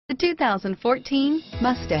The 2014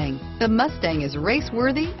 Mustang. The Mustang is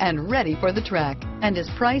race-worthy and ready for the track and is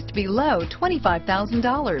priced below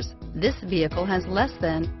 $25,000. This vehicle has less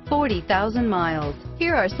than 40,000 miles.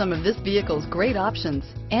 Here are some of this vehicle's great options: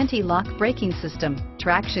 anti-lock braking system,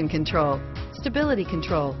 traction control, stability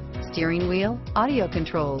control, steering wheel audio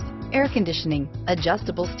controls, air conditioning,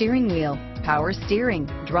 adjustable steering wheel, power steering,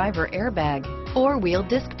 driver airbag, four-wheel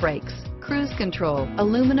disc brakes, cruise control,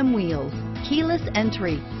 aluminum wheels, keyless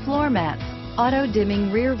entry, floor mats,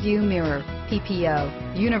 auto-dimming rear view mirror,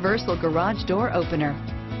 PPO, universal garage door opener,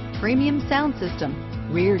 premium sound system,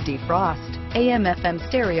 rear defrost, AM/FM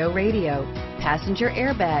stereo radio, passenger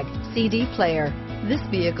airbag, CD player. This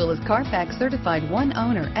vehicle is Carfax certified one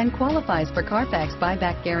owner and qualifies for Carfax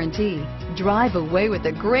buyback guarantee. Drive away with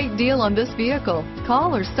a great deal on this vehicle.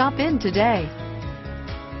 Call or stop in today.